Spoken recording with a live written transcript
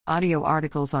Audio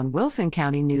articles on Wilson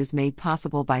County News made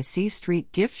possible by C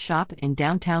Street Gift Shop in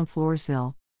downtown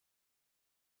Floresville.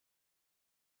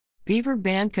 Beaver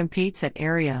Band competes at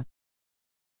area.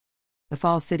 The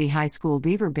Falls City High School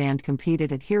Beaver Band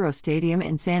competed at Hero Stadium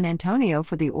in San Antonio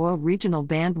for the Oil Regional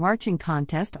Band Marching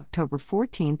Contest October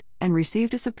 14 and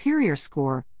received a superior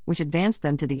score, which advanced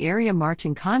them to the Area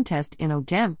Marching Contest in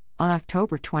Odem on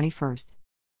October 21.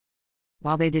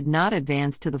 While they did not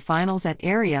advance to the finals at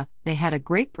area, they had a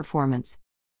great performance.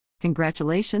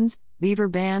 Congratulations, Beaver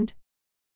Band!